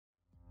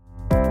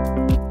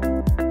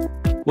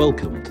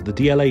Welcome to the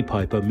DLA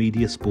Piper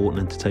Media, Sport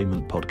and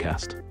Entertainment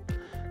podcast.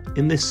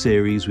 In this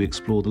series, we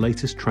explore the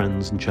latest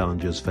trends and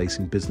challenges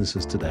facing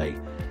businesses today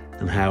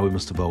and how we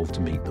must evolve to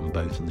meet them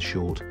both in the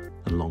short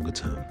and longer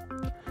term.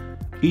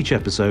 Each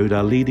episode,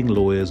 our leading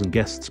lawyers and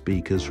guest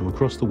speakers from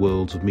across the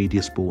worlds of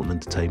media, sport and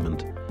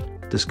entertainment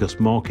discuss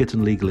market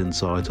and legal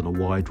insight on a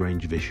wide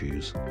range of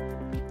issues.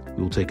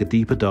 We will take a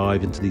deeper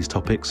dive into these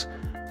topics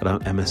at our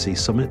MSE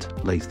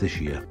Summit later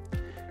this year.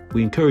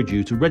 We encourage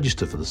you to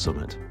register for the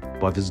summit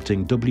by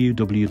visiting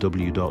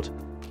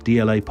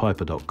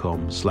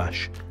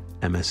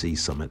www.dlapiper.com/MSE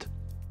Summit.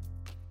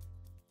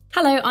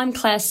 Hello, I'm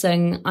Claire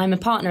Sung. I'm a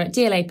partner at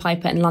DLA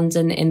Piper in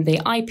London in the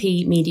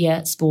IP,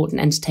 Media, Sport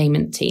and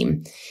Entertainment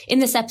team. In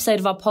this episode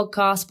of our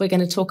podcast, we're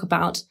going to talk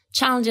about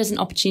challenges and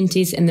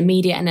opportunities in the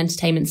media and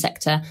entertainment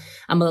sector,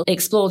 and we'll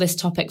explore this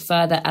topic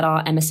further at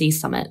our MSE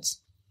Summit.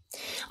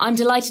 I'm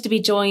delighted to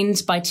be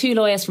joined by two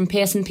lawyers from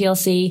Pearson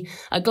plc,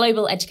 a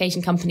global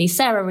education company,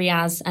 Sarah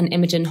Riaz and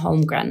Imogen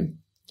Holmgren.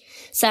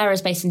 Sarah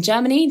is based in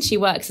Germany. She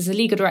works as a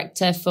legal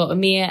director for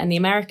EMEA and the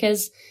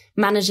Americas,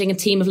 managing a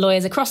team of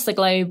lawyers across the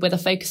globe with a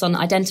focus on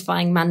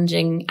identifying,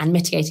 managing and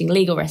mitigating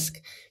legal risk,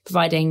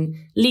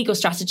 providing legal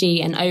strategy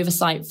and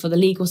oversight for the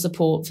legal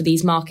support for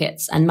these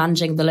markets and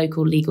managing the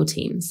local legal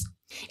teams.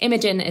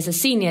 Imogen is a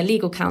senior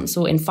legal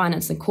counsel in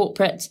finance and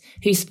corporate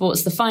who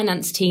supports the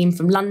finance team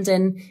from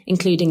London,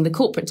 including the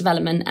corporate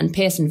development and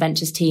Pearson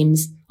Ventures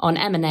teams on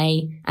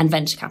M&A and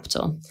venture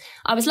capital.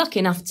 I was lucky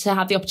enough to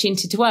have the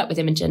opportunity to work with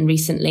Imogen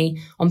recently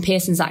on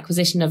Pearson's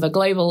acquisition of a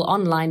global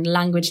online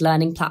language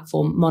learning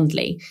platform,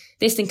 Mondly.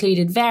 This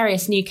included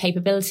various new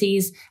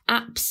capabilities,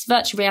 apps,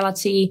 virtual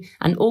reality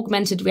and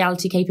augmented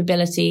reality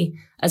capability,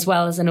 as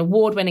well as an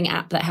award-winning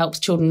app that helps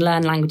children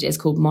learn languages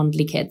called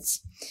Mondly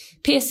Kids.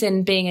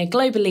 Pearson, being a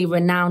globally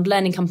renowned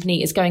learning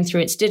company, is going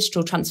through its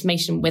digital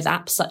transformation with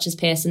apps such as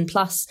Pearson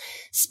Plus,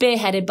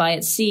 spearheaded by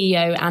its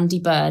CEO, Andy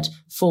Bird,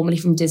 formerly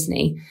from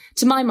Disney.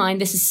 To my mind,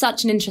 this is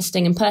such an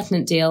interesting and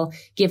pertinent deal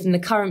given the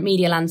current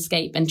media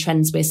landscape and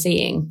trends we're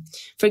seeing.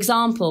 For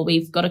example,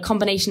 we've got a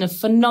combination of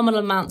phenomenal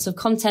amounts of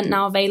content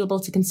now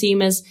available to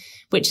consumers,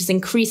 which is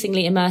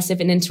increasingly immersive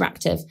and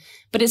interactive.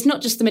 But it's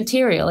not just the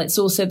material, it's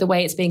also the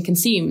way it's being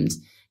consumed.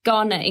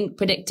 Gartner Inc.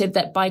 predicted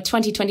that by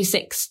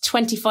 2026,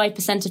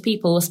 25% of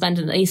people will spend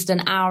at least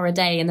an hour a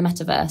day in the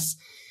metaverse.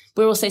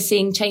 We're also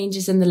seeing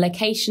changes in the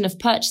location of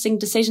purchasing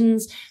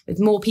decisions, with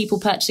more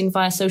people purchasing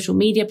via social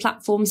media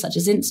platforms such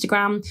as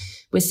Instagram.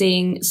 We're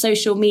seeing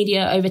social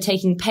media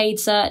overtaking paid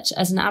search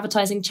as an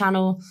advertising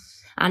channel.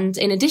 And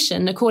in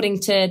addition, according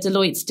to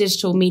Deloitte's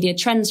Digital Media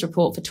Trends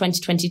report for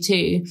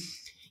 2022,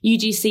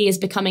 UGC is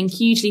becoming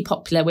hugely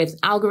popular with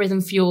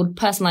algorithm-fueled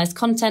personalized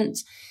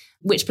content,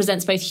 which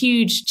presents both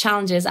huge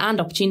challenges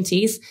and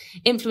opportunities.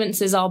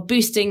 Influencers are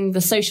boosting the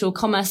social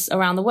commerce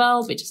around the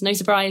world, which is no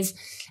surprise,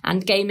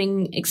 and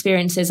gaming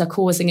experiences are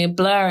causing a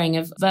blurring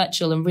of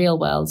virtual and real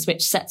worlds,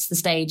 which sets the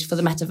stage for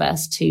the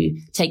metaverse to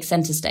take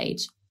center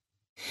stage.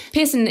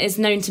 Pearson is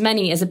known to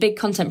many as a big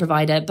content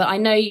provider, but I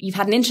know you've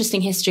had an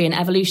interesting history and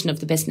evolution of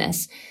the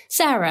business.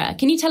 Sarah,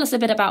 can you tell us a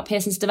bit about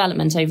Pearson's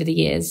development over the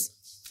years?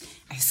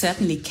 I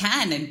certainly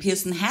can, and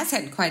Pearson has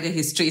had quite a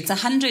history. It's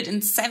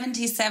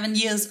 177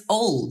 years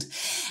old,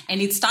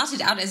 and it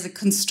started out as a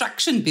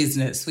construction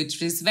business,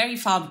 which is very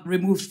far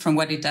removed from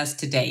what it does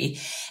today.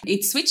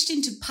 It switched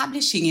into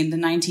publishing in the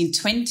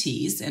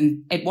 1920s,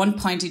 and at one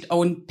point it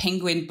owned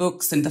Penguin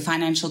Books and the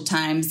Financial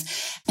Times.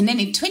 And then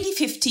in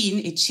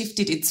 2015, it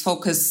shifted its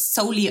focus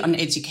solely on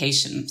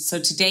education. So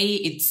today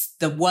it's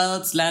the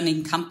world's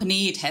learning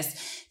company. It has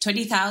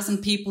 20,000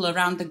 people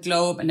around the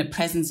globe and a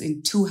presence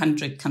in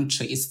 200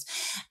 countries.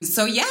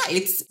 So yeah,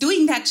 it's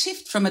doing that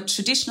shift from a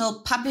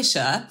traditional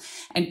publisher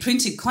and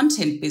printed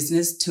content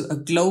business to a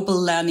global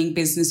learning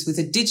business with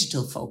a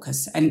digital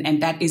focus.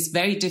 And that is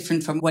very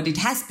different from what it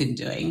has been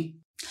doing.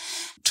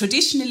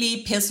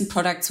 Traditionally, Pearson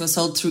products were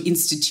sold through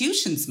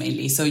institutions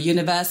mainly, so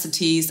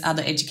universities,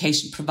 other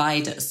education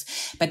providers.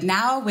 But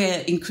now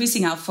we're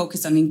increasing our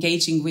focus on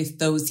engaging with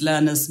those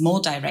learners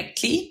more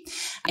directly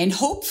and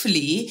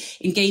hopefully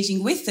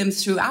engaging with them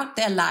throughout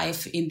their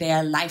life in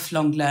their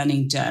lifelong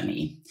learning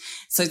journey.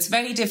 So it's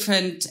very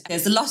different.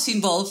 There's a lot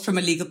involved from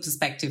a legal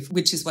perspective,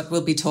 which is what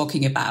we'll be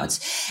talking about.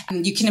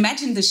 And you can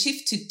imagine the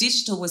shift to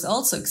digital was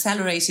also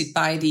accelerated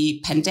by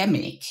the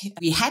pandemic.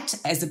 We had,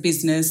 as a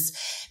business,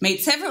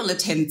 made several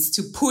attempts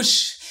to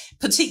push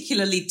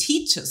particularly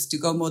teachers to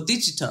go more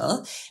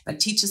digital, but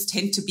teachers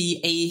tend to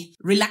be a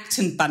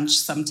reluctant bunch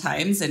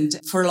sometimes. And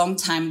for a long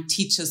time,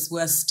 teachers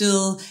were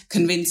still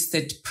convinced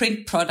that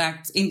print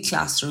products in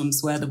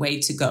classrooms were the way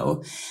to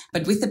go.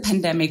 But with the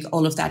pandemic,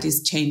 all of that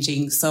is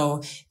changing.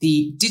 So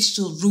the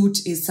digital route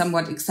is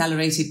somewhat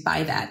accelerated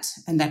by that.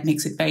 And that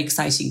makes it very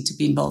exciting to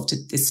be involved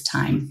at this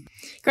time.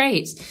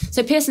 Great.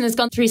 So Pearson has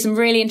gone through some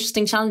really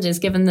interesting challenges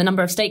given the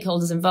number of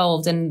stakeholders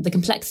involved and the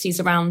complexities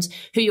around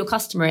who your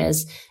customer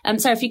is.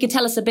 So if you could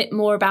tell us a bit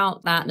more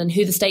about that and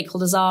who the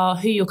stakeholders are,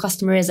 who your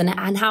customer is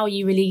and how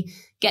you really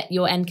get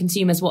your end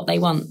consumers what they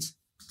want.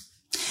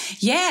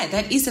 Yeah,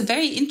 that is a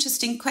very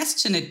interesting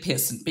question at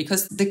Pearson,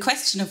 because the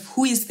question of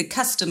who is the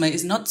customer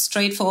is not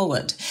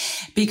straightforward.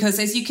 Because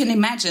as you can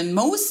imagine,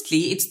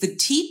 mostly it's the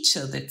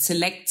teacher that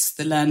selects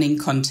the learning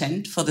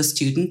content for the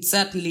student,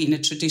 certainly in a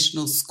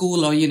traditional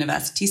school or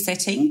university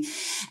setting.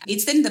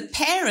 It's then the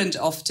parent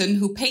often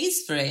who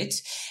pays for it,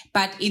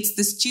 but it's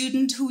the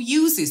student who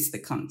uses the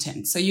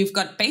content. So you've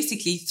got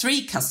basically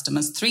three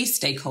customers, three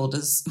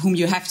stakeholders whom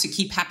you have to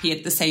keep happy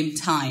at the same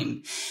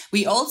time.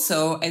 We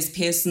also, as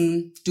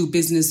Pearson, do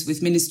business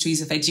with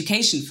ministries of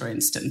education, for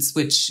instance,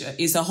 which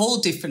is a whole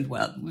different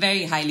world,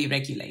 very highly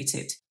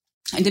regulated.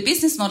 And the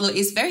business model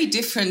is very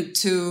different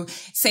to,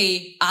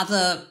 say,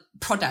 other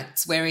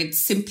products where it's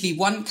simply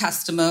one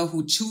customer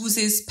who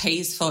chooses,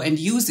 pays for, and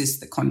uses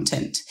the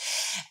content.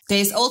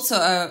 There's also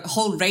a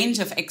whole range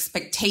of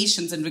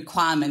expectations and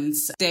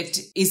requirements that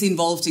is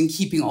involved in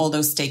keeping all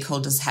those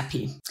stakeholders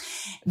happy.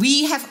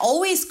 We have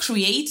always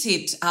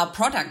created our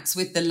products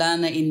with the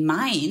learner in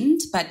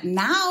mind, but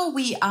now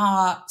we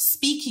are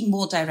speaking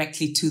more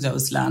directly to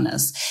those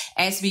learners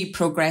as we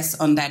progress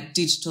on that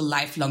digital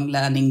lifelong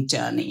learning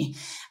journey.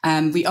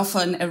 We offer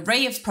an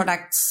array of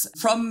products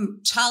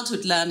from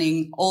childhood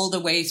learning all the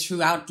way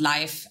throughout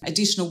life,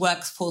 additional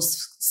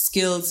workforce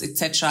skills,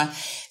 etc.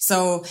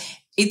 So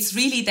it's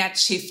really that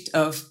shift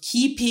of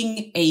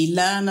keeping a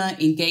learner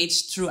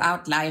engaged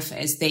throughout life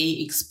as they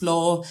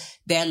explore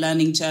their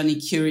learning journey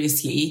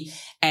curiously.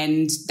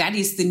 And that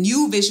is the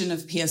new vision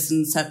of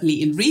Pearson,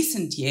 certainly in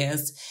recent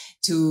years,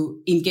 to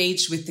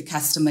engage with the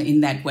customer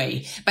in that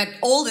way. But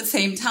all at the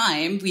same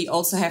time, we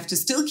also have to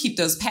still keep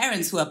those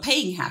parents who are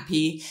paying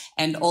happy,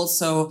 and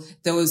also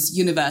those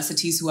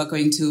universities who are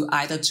going to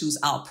either choose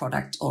our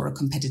product or a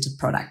competitive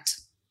product.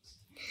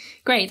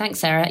 Great. Thanks,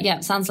 Sarah.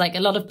 Yeah, sounds like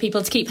a lot of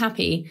people to keep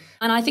happy.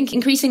 And I think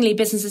increasingly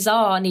businesses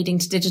are needing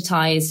to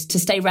digitize to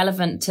stay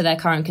relevant to their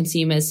current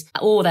consumers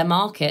or their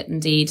market,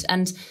 indeed.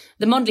 And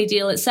the Mondly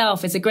deal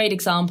itself is a great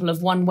example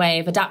of one way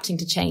of adapting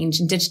to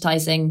change and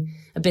digitizing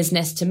a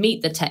business to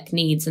meet the tech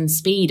needs and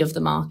speed of the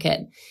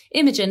market.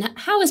 Imogen,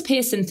 how is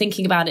Pearson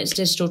thinking about its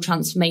digital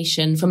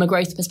transformation from a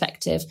growth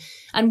perspective?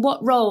 And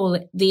what role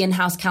the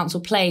in-house council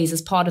plays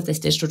as part of this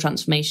digital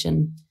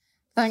transformation?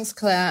 Thanks,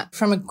 Claire.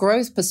 From a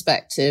growth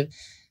perspective,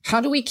 how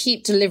do we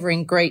keep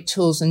delivering great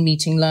tools and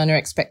meeting learner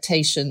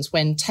expectations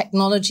when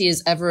technology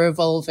is ever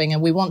evolving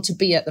and we want to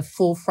be at the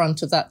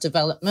forefront of that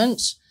development?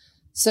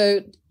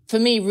 So for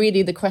me,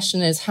 really, the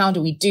question is, how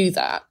do we do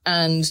that?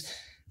 And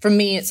for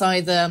me, it's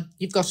either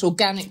you've got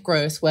organic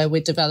growth where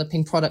we're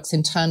developing products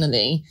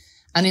internally.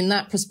 And in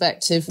that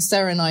perspective,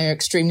 Sarah and I are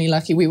extremely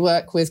lucky. We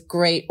work with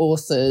great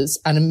authors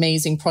and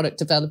amazing product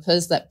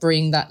developers that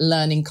bring that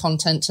learning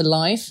content to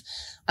life.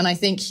 And I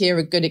think here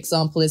a good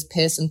example is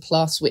Pearson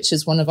Plus, which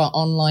is one of our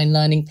online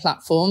learning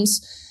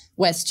platforms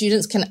where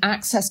students can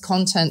access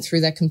content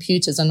through their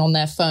computers and on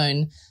their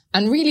phone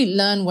and really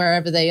learn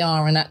wherever they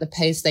are and at the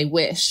pace they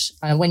wish.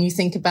 When you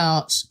think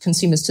about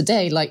consumers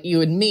today, like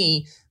you and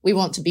me, we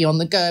want to be on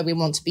the go. We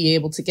want to be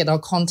able to get our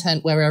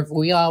content wherever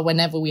we are,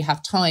 whenever we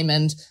have time.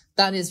 And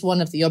that is one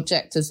of the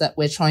objectives that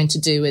we're trying to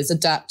do, is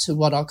adapt to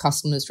what our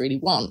customers really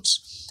want.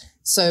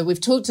 So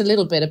we've talked a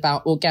little bit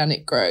about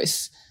organic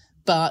growth,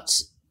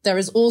 but there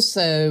is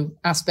also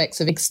aspects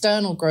of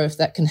external growth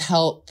that can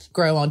help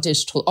grow our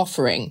digital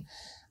offering.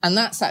 And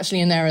that's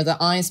actually an area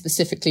that I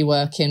specifically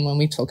work in when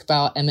we talk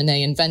about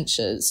M&A and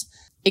ventures.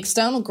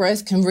 External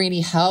growth can really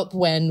help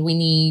when we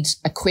need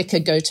a quicker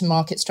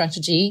go-to-market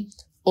strategy,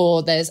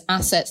 or there's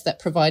assets that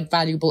provide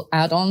valuable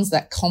add-ons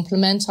that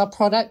complement our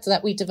product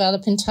that we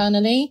develop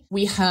internally.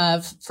 We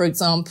have, for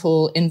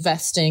example,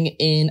 investing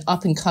in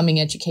up-and-coming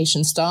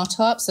education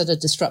startups that are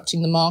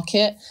disrupting the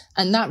market.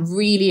 And that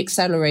really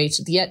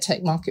accelerated, the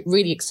edtech market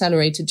really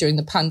accelerated during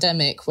the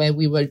pandemic, where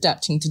we were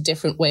adapting to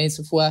different ways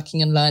of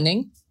working and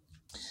learning.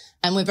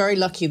 And we're very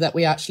lucky that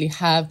we actually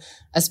have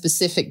a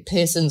specific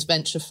Pearson's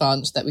venture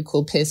fund that we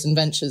call Pearson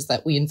Ventures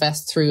that we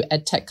invest through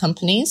edtech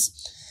companies.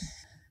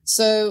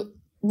 So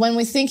when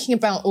we're thinking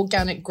about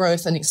organic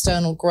growth and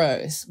external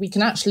growth, we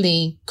can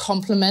actually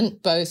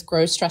complement both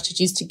growth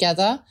strategies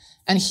together.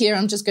 And here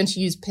I'm just going to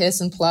use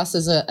Pearson Plus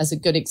as a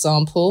good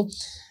example.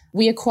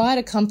 We acquired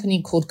a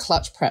company called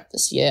Clutch Prep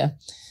this year.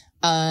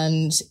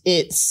 And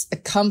it's a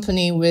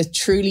company with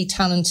truly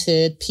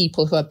talented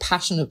people who are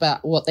passionate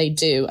about what they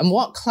do. And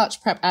what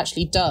Clutch Prep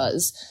actually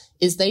does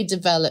is they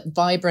develop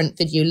vibrant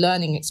video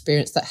learning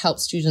experience that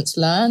helps students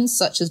learn,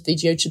 such as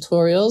video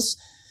tutorials.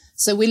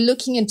 So we're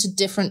looking into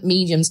different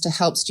mediums to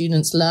help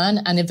students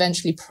learn and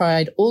eventually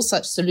provide all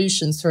such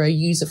solutions through a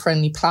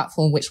user-friendly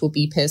platform, which will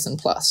be Pearson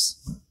Plus.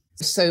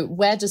 So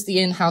where does the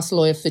in-house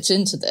lawyer fit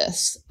into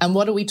this? And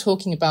what are we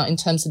talking about in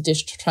terms of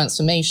digital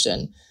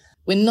transformation?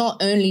 We're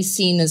not only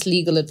seen as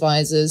legal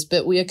advisors,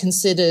 but we are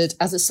considered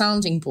as a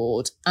sounding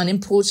board and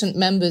important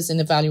members in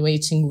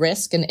evaluating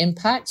risk and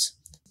impact.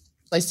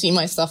 I see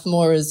myself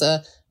more as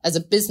a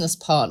business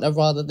partner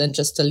rather than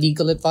just a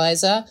legal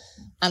advisor.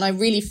 And I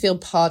really feel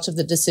part of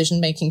the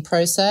decision-making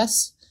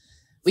process.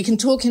 We can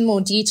talk in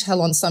more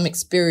detail on some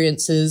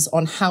experiences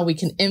on how we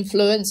can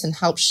influence and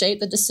help shape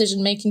the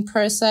decision-making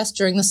process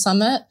during the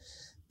summit.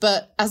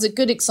 But as a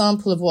good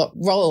example of what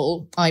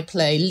role I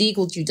play,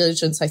 legal due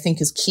diligence, I think,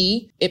 is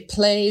key. It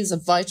plays a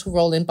vital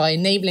role by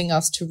enabling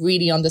us to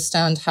really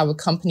understand how a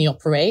company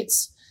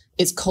operates,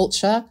 its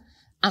culture.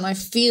 And I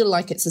feel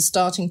like it's a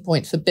starting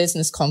point for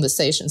business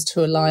conversations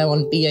to rely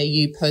on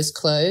BAU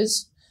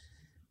post-close.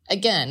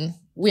 Again,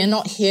 we are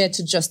not here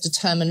to just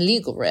determine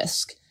legal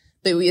risk,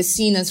 but we are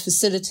seen as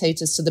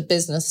facilitators to the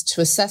business to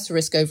assess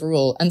risk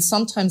overall and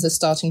sometimes a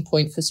starting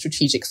point for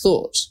strategic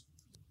thought.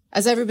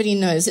 As everybody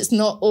knows, it's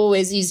not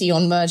always easy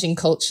on merging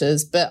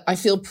cultures, but I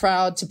feel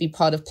proud to be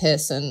part of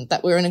Pearson,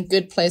 that we're in a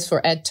good place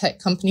for ed tech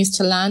companies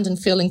to land and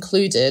feel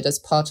included as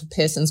part of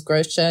Pearson's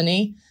growth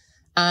journey.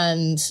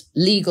 And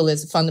legal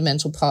is a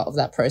fundamental part of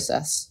that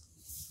process.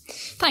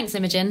 Thanks,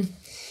 Imogen.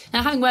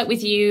 Now, having worked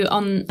with you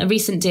on a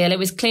recent deal, it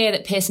was clear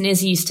that Pearson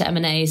is used to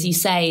M&A, as you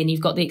say, and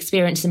you've got the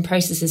experience and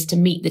processes to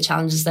meet the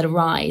challenges that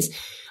arise.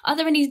 Are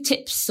there any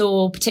tips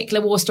or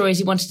particular war stories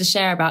you wanted to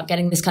share about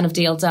getting this kind of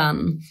deal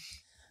done?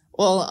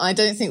 Well, I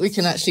don't think we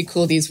can actually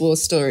call these war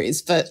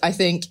stories, but I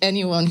think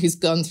anyone who's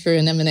gone through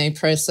an M&A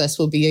process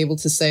will be able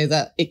to say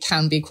that it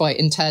can be quite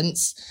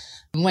intense.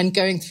 When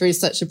going through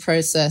such a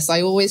process,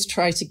 I always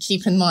try to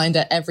keep in mind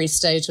at every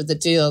stage of the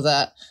deal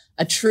that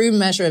a true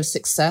measure of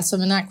success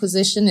of an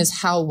acquisition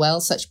is how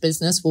well such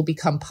business will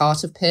become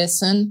part of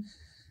Pearson.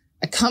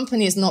 A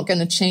company is not going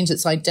to change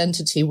its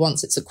identity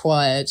once it's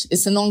acquired.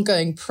 It's an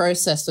ongoing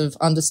process of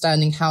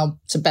understanding how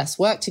to best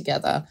work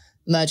together,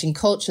 merging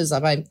cultures,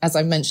 as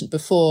I mentioned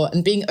before,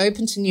 and being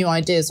open to new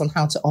ideas on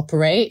how to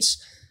operate.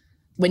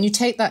 When you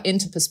take that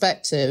into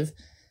perspective,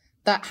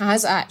 that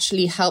has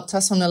actually helped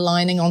us on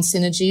aligning on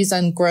synergies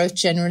and growth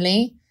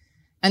generally.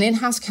 And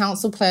in-house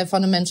counsel play a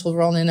fundamental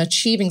role in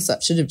achieving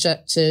such an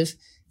objective,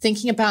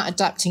 thinking about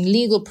adapting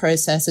legal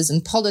processes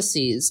and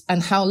policies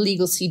and how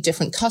legal see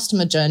different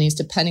customer journeys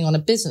depending on a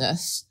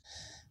business.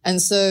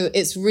 And so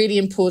it's really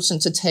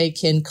important to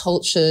take in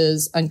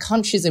cultures and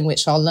countries in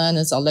which our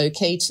learners are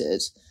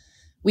located.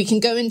 We can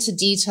go into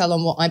detail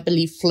on what I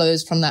believe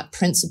flows from that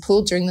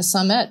principle during the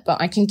summit, but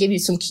I can give you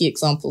some key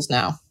examples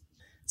now.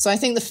 So I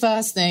think the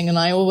first thing, and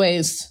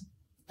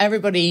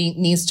everybody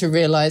needs to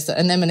realize that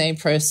an M&A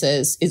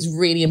process is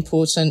really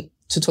important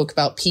to talk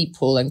about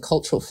people and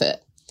cultural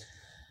fit.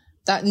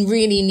 That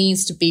really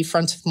needs to be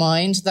front of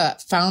mind,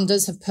 that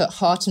founders have put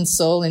heart and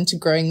soul into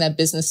growing their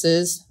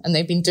businesses, and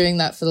they've been doing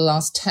that for the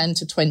last 10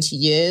 to 20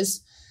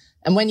 years.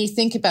 And when you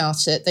think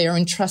about it, they are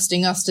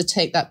entrusting us to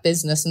take that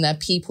business and their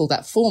people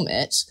that form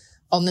it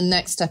on the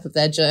next step of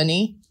their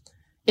journey.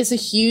 It's a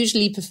huge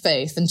leap of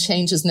faith, and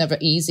change is never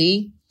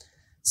easy.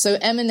 So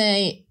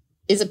M&A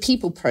is a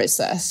people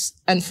process.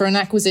 And for an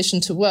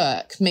acquisition to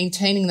work,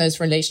 maintaining those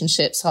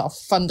relationships are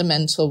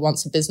fundamental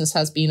once a business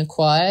has been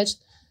acquired.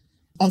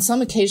 On some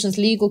occasions,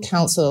 legal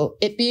counsel,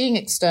 it being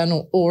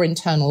external or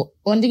internal,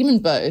 and even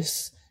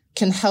both,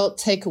 can help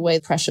take away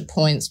pressure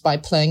points by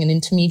playing an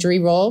intermediary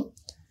role.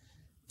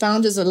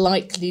 Founders are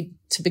likely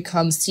to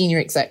become senior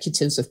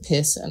executives of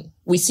Pearson.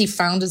 We see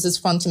founders as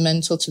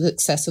fundamental to the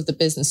success of the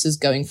businesses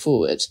going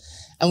forward.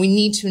 And we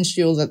need to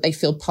ensure that they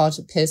feel part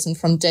of Pearson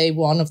from day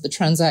one of the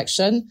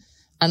transaction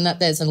and that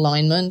there's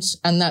alignment.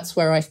 And that's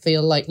where I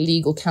feel like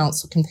legal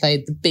counsel can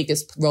play the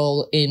biggest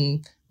role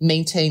in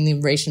maintaining the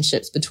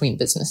relationships between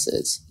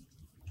businesses.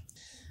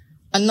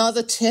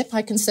 Another tip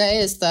I can say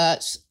is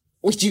that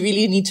we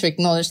really need to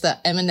acknowledge that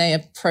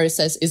M&A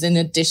process is in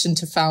addition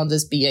to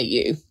founders'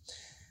 BAU.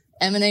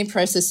 M&A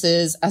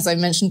processes, as I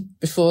mentioned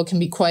before, can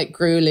be quite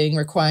grueling,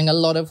 requiring a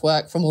lot of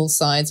work from all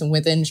sides and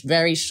within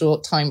very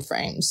short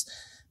timeframes.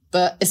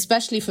 But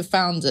especially for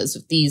founders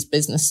of these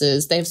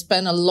businesses, they've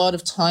spent a lot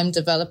of time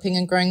developing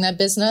and growing their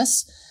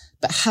business.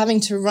 But having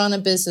to run a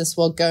business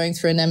while going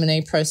through an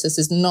M&A process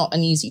is not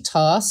an easy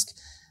task.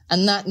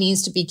 And that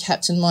needs to be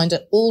kept in mind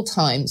at all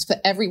times for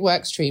every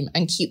work stream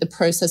and keep the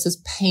process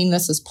as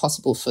painless as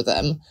possible for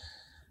them.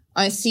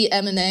 I see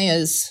M&A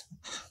as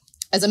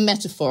a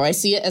metaphor. I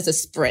see it as a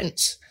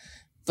sprint,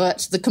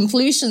 but the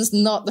completion's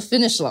not the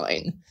finish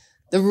line.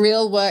 The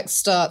real work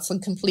starts on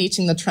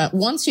completing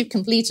once you've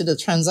completed a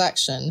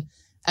transaction.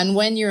 And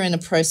when you're in a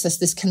process,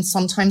 this can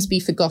sometimes be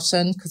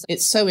forgotten because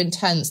it's so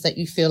intense that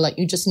you feel like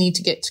you just need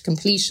to get to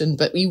completion.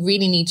 But we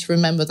really need to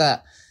remember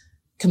that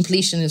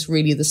completion is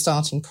really the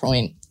starting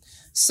point.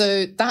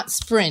 So that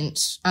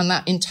sprint and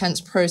that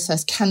intense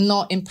process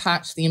cannot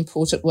impact the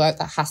important work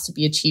that has to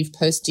be achieved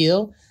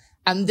post-deal.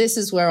 And this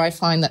is where I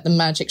find that the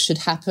magic should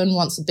happen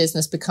once a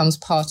business becomes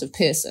part of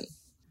Pearson.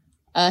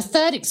 A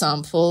third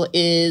example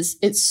is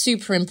it's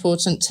super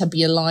important to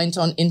be aligned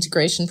on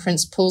integration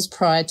principles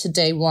prior to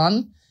day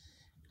one.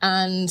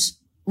 And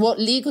what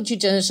legal due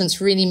diligence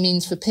really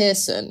means for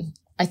Pearson.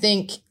 I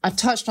think I've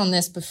touched on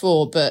this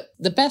before, but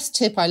the best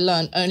tip I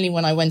learned only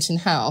when I went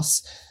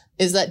in-house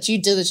is that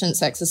due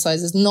diligence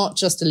exercise is not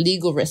just a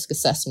legal risk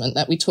assessment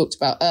that we talked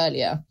about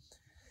earlier.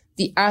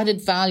 The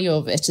added value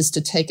of it is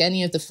to take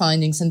any of the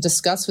findings and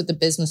discuss with the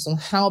business on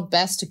how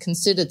best to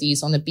consider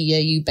these on a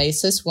BAU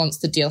basis once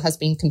the deal has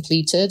been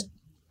completed.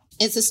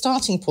 It's a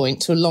starting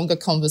point to a longer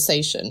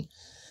conversation,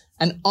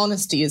 and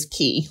honesty is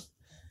key.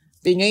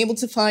 being able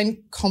to find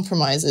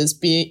compromises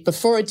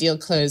before a deal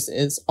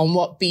closes on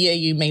what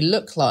BAU may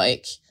look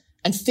like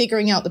and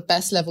figuring out the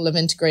best level of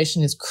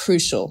integration is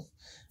crucial.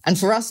 And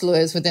for us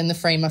lawyers within the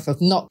framework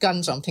of not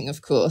gun jumping,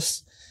 of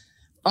course,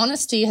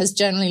 honesty has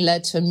generally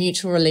led to a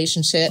mutual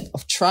relationship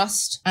of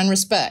trust and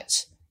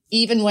respect,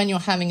 even when you're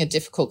having a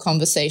difficult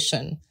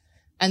conversation.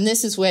 And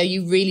this is where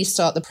you really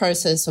start the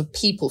process of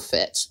people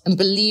fit and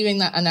believing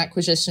that an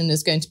acquisition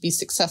is going to be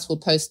successful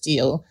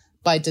post-deal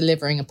by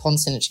delivering upon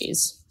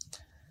synergies.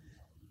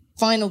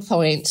 Final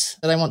point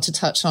that I want to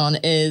touch on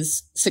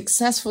is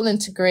successful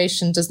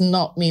integration does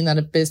not mean that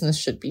a business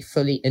should be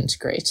fully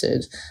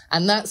integrated.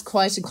 And that's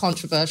quite a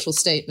controversial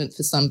statement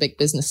for some big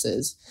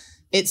businesses.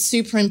 It's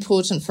super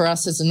important for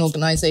us as an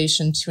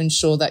organization to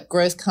ensure that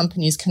growth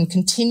companies can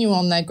continue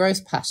on their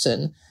growth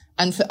pattern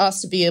and for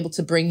us to be able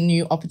to bring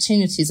new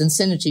opportunities and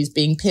synergies,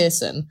 being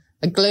Pearson,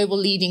 a global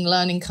leading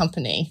learning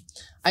company.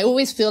 I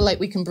always feel like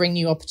we can bring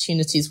new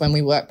opportunities when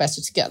we work better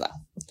together.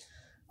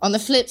 On the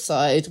flip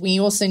side, we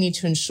also need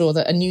to ensure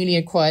that a newly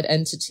acquired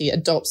entity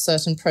adopts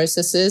certain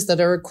processes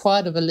that are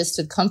required of a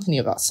listed company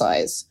of our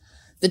size.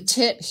 The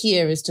tip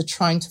here is to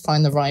trying to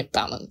find the right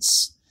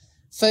balance,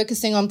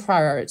 focusing on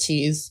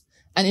priorities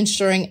and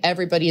ensuring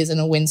everybody is in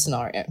a win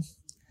scenario.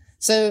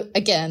 So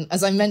again,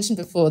 as I mentioned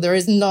before, there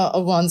is not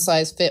a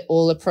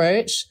one-size-fit-all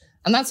approach,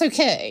 and that's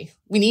okay.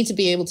 We need to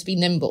be able to be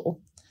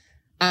nimble.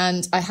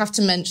 And I have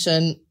to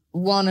mention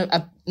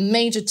a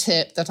major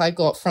tip that I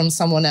got from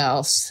someone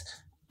else.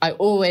 I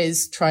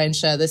always try and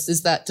share this,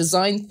 is that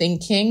design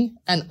thinking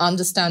and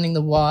understanding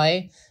the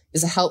why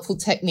is a helpful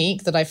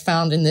technique that I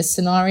found in this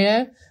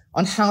scenario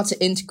on how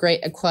to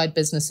integrate acquired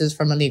businesses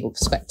from a legal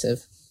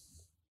perspective.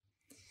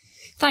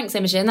 Thanks,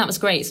 Imogen. That was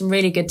great. Some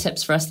really good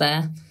tips for us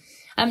there.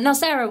 Now,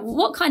 Sarah,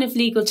 what kind of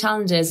legal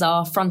challenges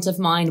are front of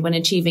mind when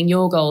achieving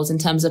your goals in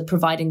terms of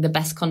providing the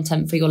best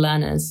content for your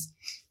learners?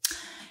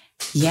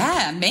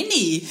 Yeah,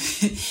 many.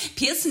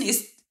 Pearson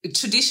is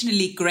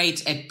traditionally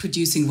great at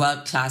producing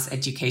world-class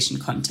education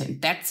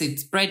content. That's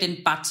its bread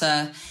and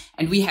butter.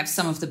 And we have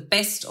some of the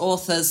best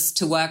authors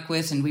to work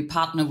with, and we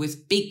partner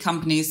with big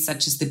companies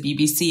such as the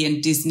BBC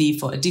and Disney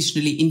for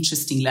additionally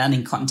interesting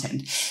learning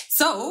content.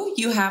 So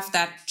you have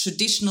that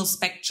traditional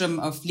spectrum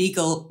of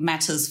legal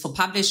matters for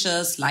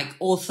publishers, like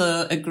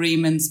author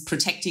agreements,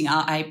 protecting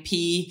our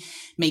IP,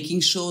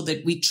 making sure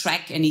that we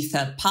track any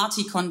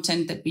third-party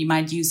content that we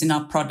might use in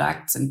our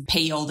products and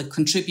pay all the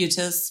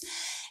contributors.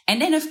 And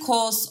then, of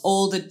course,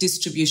 all the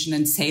distribution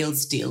and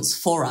sales deals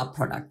for our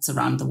products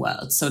around the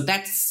world. So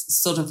that's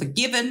sort of a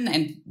given,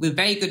 and we're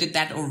very good at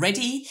that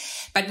already.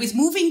 But with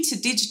moving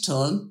to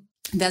digital,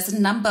 there's a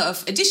number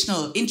of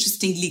additional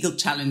interesting legal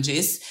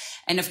challenges.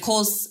 And of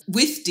course,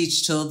 with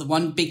digital, the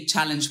one big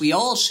challenge we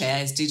all share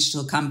as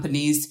digital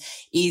companies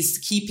is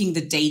keeping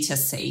the data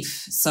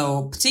safe.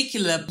 So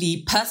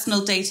particularly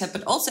personal data,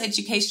 but also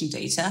education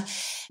data,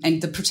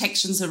 and the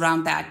protections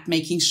around that,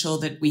 making sure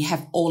that we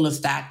have all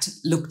of that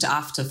looked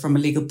after from a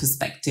legal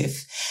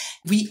perspective.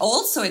 We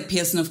also at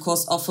Pearson, of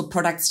course, offer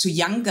products to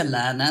younger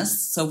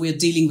learners. So we're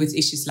dealing with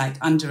issues like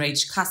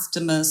underage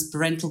customers,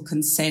 parental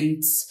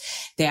consents.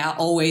 There are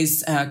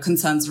always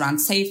concerns around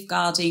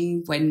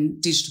safeguarding when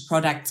digital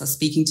products are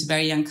speaking to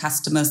very young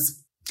customers.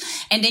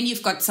 And then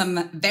you've got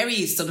some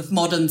very sort of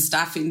modern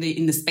stuff in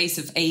the space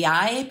of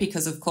AI,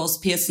 because of course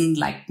Pearson,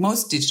 like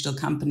most digital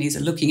companies,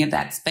 are looking at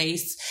that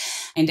space.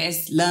 And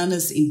as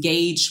learners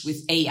engage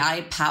with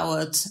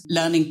AI-powered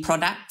learning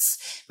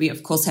products, we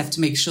of course have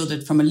to make sure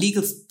that from a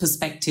legal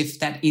perspective,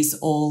 that is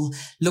all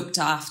looked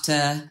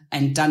after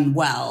and done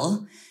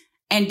well.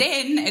 And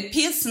then at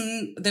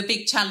Pearson, the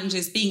big challenge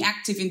is being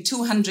active in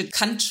 200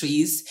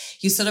 countries.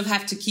 You sort of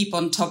have to keep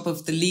on top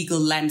of the legal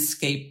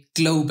landscape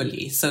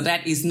globally. So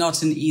that is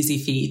not an easy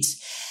feat.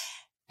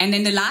 And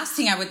then the last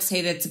thing I would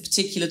say that's a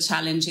particular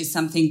challenge is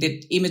something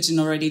that Imogen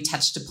already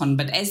touched upon.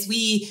 But as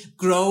we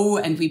grow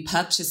and we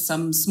purchase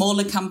some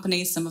smaller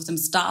companies, some of them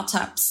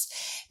startups,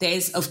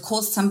 there's, of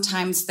course,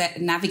 sometimes that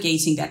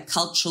navigating that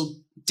cultural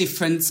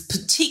difference,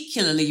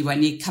 particularly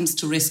when it comes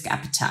to risk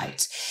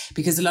appetite,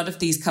 because a lot of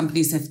these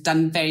companies have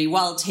done very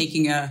well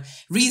taking a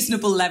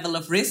reasonable level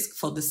of risk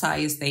for the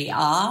size they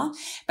are.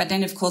 But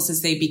then, of course,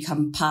 as they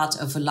become part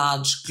of a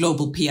large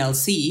global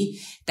PLC,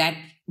 that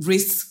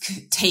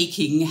risk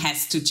taking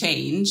has to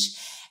change.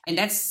 And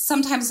that's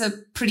sometimes a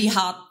pretty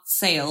hard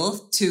sale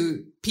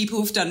to people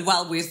who've done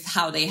well with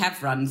how they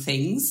have run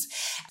things.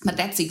 But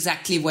that's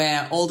exactly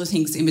where all the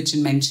things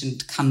Imogen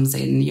mentioned comes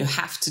in. You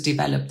have to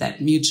develop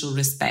that mutual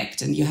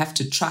respect and you have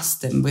to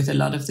trust them with a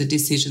lot of the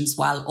decisions,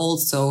 while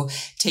also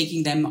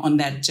taking them on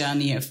that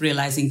journey of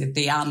realizing that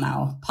they are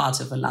now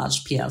part of a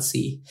large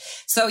PLC.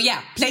 So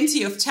yeah,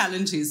 plenty of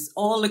challenges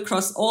all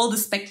across all the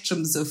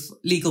spectrums of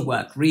legal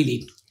work,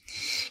 really.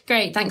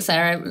 Great. Thanks,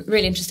 Sarah.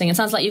 Really interesting. It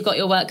sounds like you've got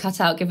your work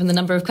cut out given the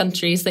number of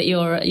countries that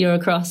you're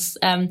across.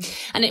 And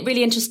it's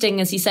really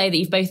interesting, as you say, that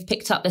you've both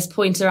picked up this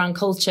point around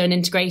culture and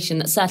integration.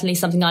 That's certainly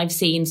something I've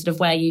seen, sort of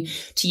where you,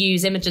 to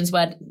use Imogen's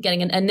word,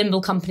 getting a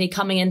nimble company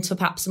coming into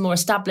perhaps a more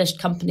established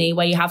company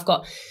where you have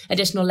got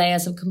additional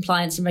layers of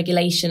compliance and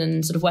regulation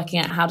and sort of working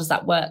out how does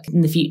that work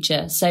in the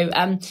future. So,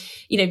 and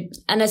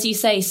as you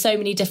say, so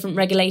many different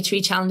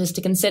regulatory challenges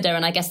to consider.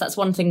 And I guess that's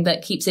one thing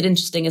that keeps it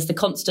interesting is the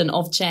constant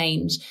of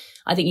change.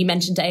 I think you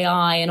mentioned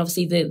AI, and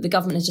obviously the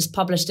government has just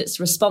published its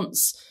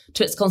response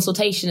to its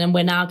consultation, and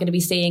we're now going to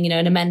be seeing,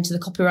 an amendment to the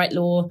copyright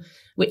law,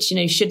 which,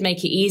 should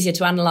make it easier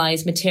to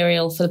analyse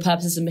material for the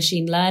purposes of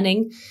machine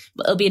learning.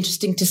 But it'll be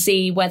interesting to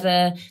see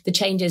whether the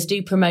changes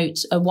do promote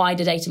a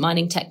wider data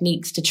mining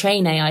techniques to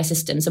train AI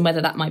systems, and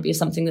whether that might be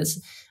something that's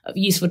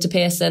useful to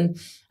Pearson.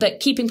 But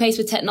keeping pace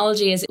with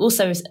technology is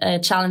also a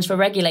challenge for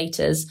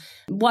regulators.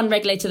 One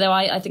regulator, though,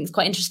 I think is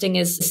quite interesting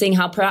is seeing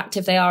how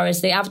proactive they are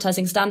is the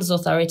Advertising Standards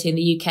Authority in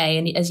the UK.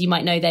 And as you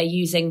might know, they're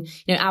using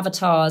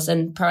avatars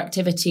and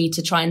proactivity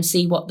to try and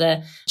see what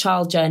the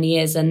child journey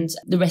is and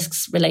the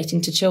risks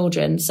relating to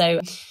children.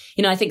 So,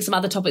 I think some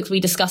other topics we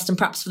discussed and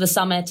perhaps for the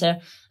summit are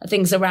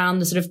things around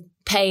the sort of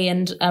pay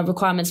and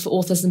requirements for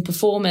authors and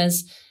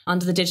performers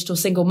under the digital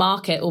single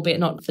market, albeit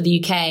not for the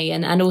UK,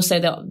 and also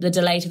the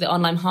delay to the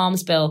online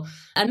harms bill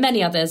and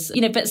many others.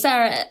 But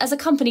Sarah, as a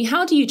company,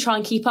 how do you try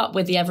and keep up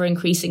with the ever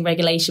increasing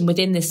regulation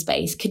within this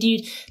space? Could you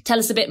tell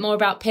us a bit more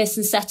about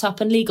Pearson's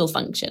setup and legal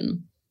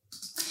function?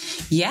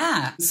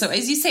 Yeah. So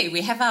as you say,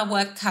 we have our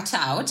work cut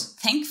out.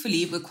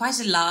 Thankfully, we're quite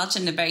a large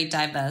and a very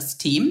diverse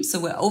team. So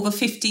we're over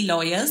 50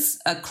 lawyers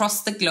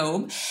across the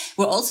globe.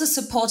 We're also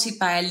supported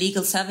by a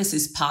legal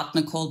services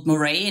partner called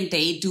Moray, and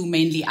they do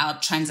mainly our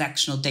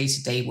transactional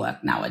day-to-day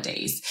work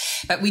nowadays.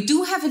 But we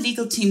do have a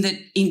legal team that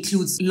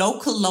includes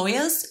local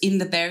lawyers in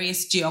the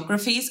various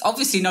geographies.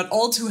 Obviously, not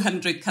all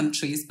 200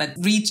 countries, but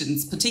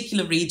regions,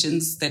 particular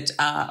regions that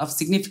are of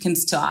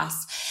significance to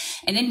us.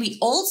 And then we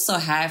also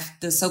have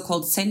the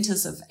so-called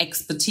centers of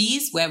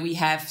expertise, where we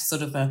have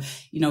sort of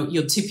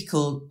your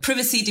typical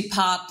privacy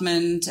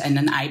department and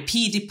an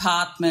IP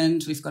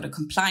department. We've got a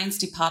compliance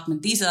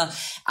department. These are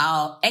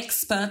our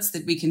experts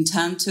that we can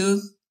turn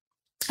to.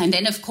 And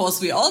then, of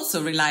course, we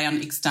also rely on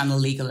external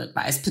legal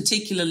advice,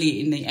 particularly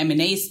in the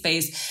M&A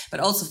space, but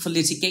also for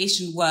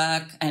litigation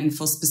work and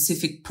for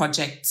specific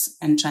projects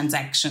and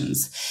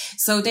transactions.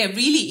 So there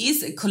really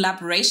is a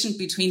collaboration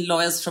between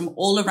lawyers from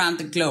all around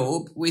the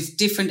globe with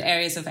different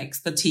areas of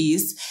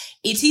expertise.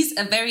 It is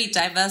a very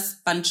diverse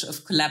bunch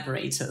of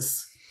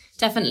collaborators.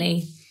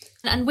 Definitely.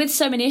 And with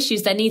so many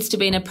issues, there needs to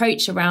be an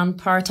approach around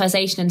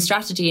prioritization and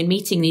strategy in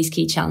meeting these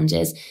key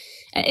challenges.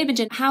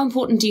 Imogen, how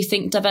important do you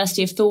think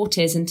diversity of thought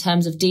is in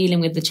terms of dealing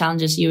with the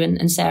challenges you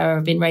and Sarah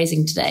have been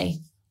raising today?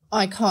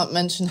 I can't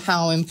mention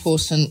how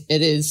important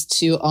it is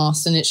to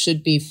us, and it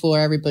should be for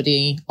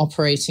everybody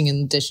operating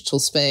in the digital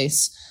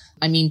space.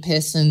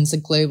 Pearson's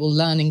a global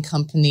learning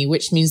company,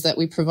 which means that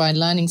we provide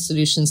learning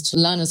solutions to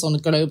learners on a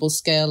global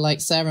scale, like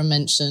Sarah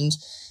mentioned.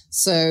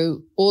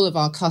 So all of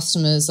our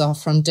customers are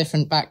from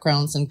different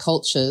backgrounds and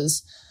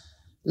cultures.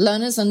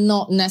 Learners are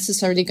not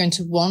necessarily going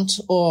to want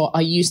or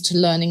are used to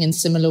learning in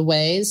similar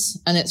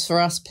ways. And it's for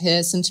us,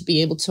 Pearson, to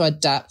be able to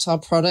adapt our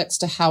products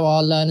to how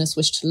our learners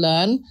wish to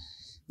learn.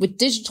 With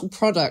digital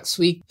products,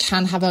 we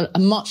can have a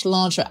much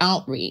larger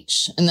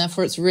outreach. And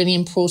therefore, it's really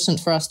important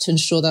for us to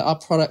ensure that our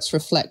products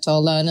reflect our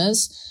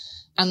learners.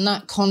 And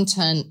that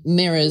content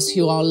mirrors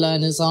who our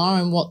learners are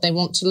and what they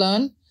want to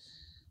learn.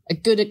 A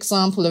good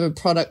example of a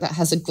product that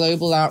has a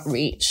global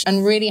outreach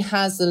and really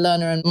has the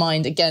learner in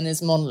mind, again,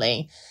 is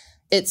Monly.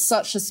 It's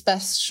such a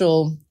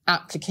special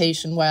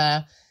application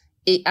where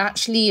it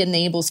actually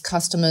enables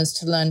customers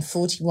to learn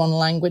 41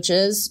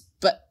 languages.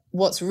 But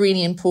what's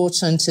really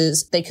important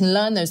is they can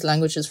learn those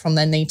languages from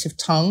their native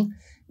tongue,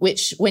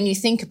 which when you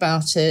think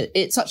about it,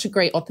 it's such a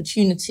great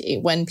opportunity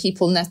when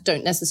people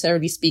don't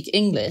necessarily speak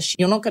English.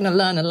 You're not going to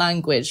learn a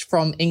language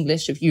from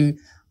English if you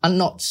are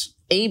not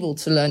able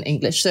to learn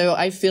English. So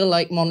I feel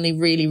like Monly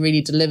really,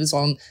 really delivers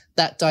on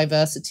that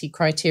diversity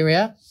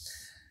criteria.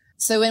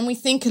 So when we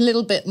think a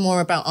little bit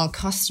more about our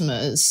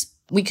customers,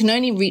 we can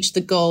only reach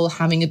the goal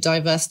having a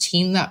diverse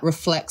team that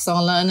reflects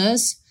our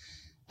learners.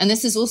 And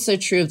this is also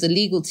true of the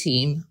legal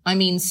team.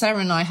 Sarah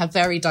and I have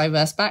very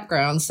diverse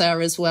backgrounds.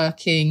 Sarah's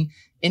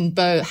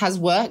has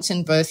worked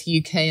in both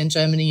UK and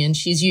Germany, and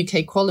she's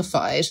UK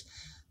qualified.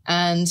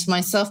 And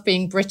myself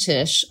being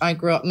British, I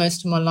grew up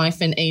most of my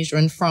life in Asia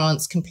and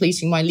France,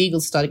 completing my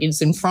legal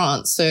studies in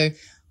France. So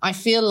I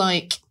feel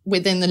like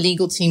within the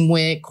legal team,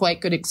 we're quite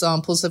good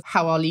examples of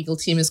how our legal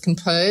team is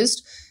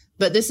composed.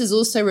 But this is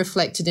also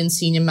reflected in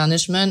senior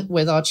management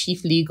with our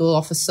chief legal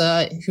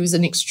officer, who's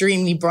an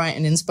extremely bright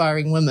and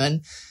inspiring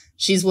woman.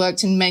 She's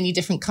worked in many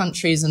different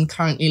countries and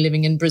currently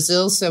living in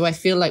Brazil. So I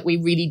feel like we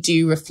really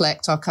do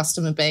reflect our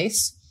customer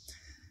base.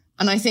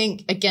 And I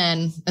think,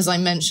 again, as I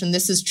mentioned,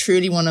 this is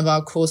truly one of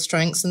our core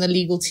strengths in the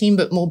legal team,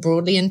 but more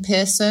broadly in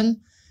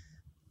Pearson.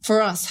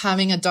 For us,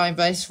 having a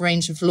diverse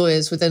range of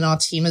lawyers within our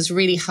team has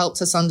really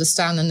helped us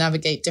understand and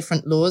navigate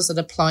different laws that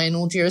apply in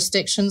all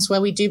jurisdictions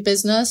where we do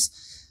business.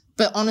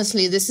 But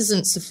honestly, this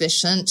isn't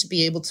sufficient to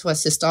be able to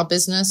assist our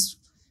business.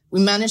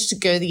 We managed to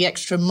go the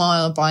extra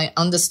mile by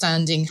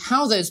understanding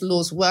how those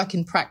laws work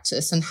in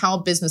practice and how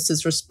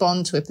businesses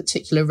respond to a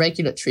particular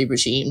regulatory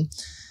regime.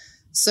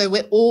 So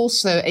we're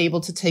also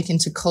able to take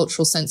into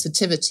cultural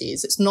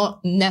sensitivities. It's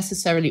not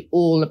necessarily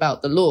all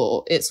about the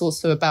law. It's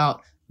also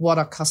about what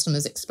our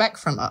customers expect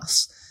from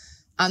us.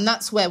 And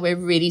that's where we're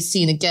really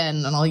seen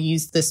again, and I'll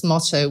use this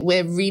motto,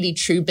 we're really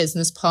true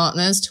business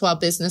partners to our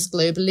business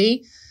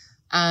globally.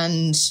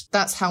 And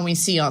that's how we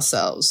see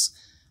ourselves.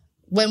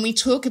 When we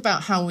talk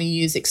about how we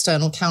use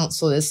external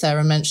counsel, as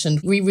Sarah mentioned,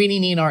 we really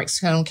need our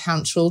external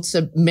counsel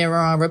to mirror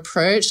our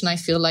approach. And I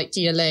feel like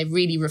DLA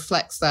really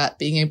reflects that,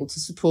 being able to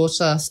support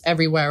us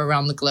everywhere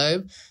around the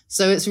globe.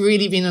 So it's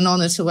really been an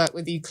honor to work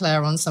with you,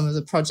 Claire, on some of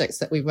the projects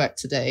that we've worked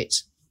to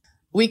date.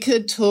 We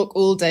could talk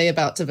all day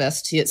about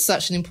diversity. It's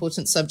such an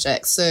important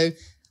subject. So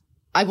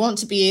I want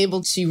to be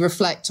able to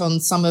reflect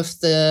on some of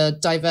the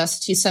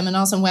diversity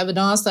seminars and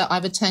webinars that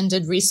I've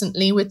attended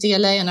recently with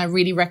DLA, and I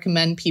really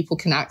recommend people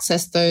can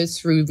access those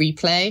through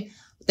replay.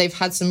 They've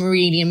had some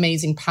really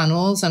amazing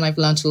panels, and I've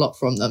learned a lot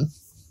from them.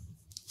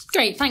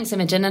 Great. Thanks,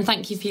 Imogen. And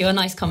thank you for your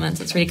nice comments.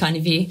 That's really kind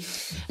of you.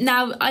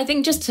 Now, I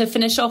think just to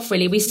finish off,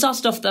 really, we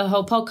started off the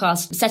whole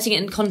podcast setting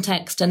it in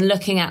context and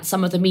looking at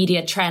some of the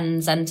media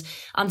trends. And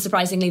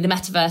unsurprisingly, the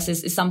metaverse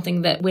is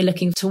something that we're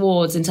looking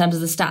towards in terms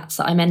of the stats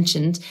that I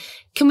mentioned.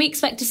 Can we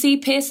expect to see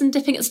Pearson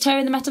dipping its toe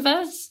in the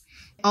metaverse?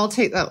 I'll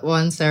take that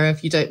one, Sarah,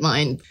 if you don't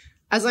mind.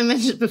 As I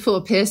mentioned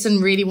before, Pearson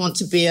really want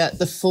to be at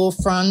the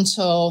forefront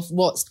of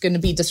what's going to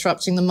be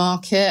disrupting the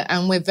market.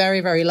 And we're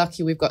very, very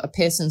lucky we've got a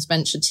Pearson's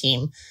venture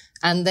team.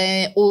 And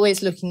they're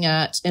always looking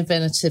at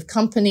innovative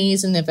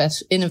companies and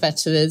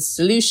innovative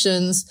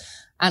solutions.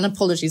 And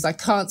apologies, I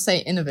can't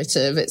say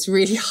innovative. It's a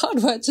really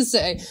hard word to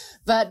say.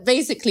 But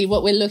basically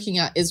what we're looking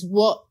at is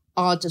what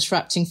are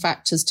disrupting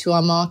factors to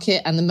our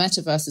market, and the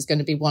metaverse is going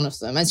to be one of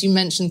them. As you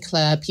mentioned,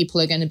 Claire, people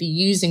are going to be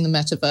using the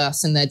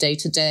metaverse in their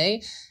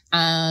day-to-day.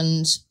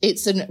 And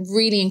it's a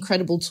really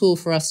incredible tool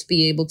for us to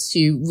be able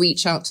to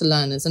reach out to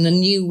learners and a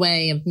new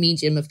way of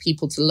medium of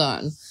people to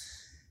learn.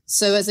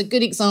 So as a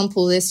good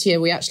example, this year,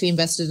 we actually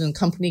invested in a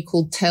company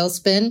called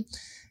Tailspin.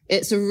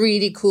 It's a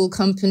really cool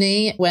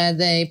company where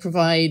they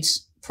provide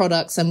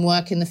products and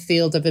work in the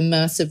field of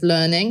immersive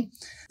learning.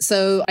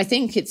 So I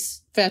think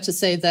it's fair to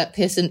say that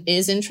Pearson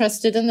is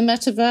interested in the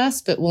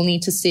metaverse, but we'll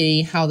need to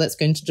see how that's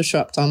going to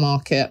disrupt our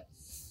market.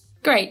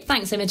 Great.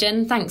 Thanks,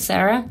 Imogen. Thanks,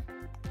 Sarah.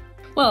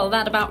 Well,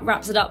 that about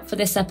wraps it up for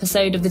this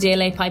episode of the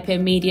DLA Piper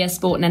Media,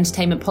 Sport and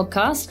Entertainment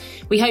podcast.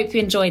 We hope you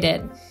enjoyed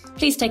it.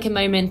 Please take a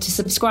moment to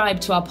subscribe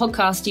to our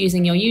podcast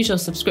using your usual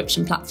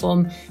subscription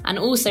platform, and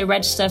also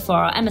register for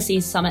our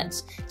MSE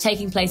Summit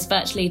taking place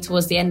virtually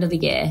towards the end of the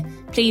year.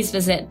 Please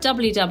visit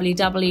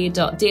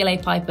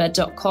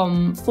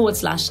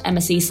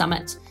www.dlapiper.com/MSE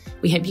Summit.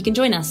 We hope you can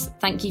join us.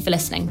 Thank you for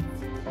listening.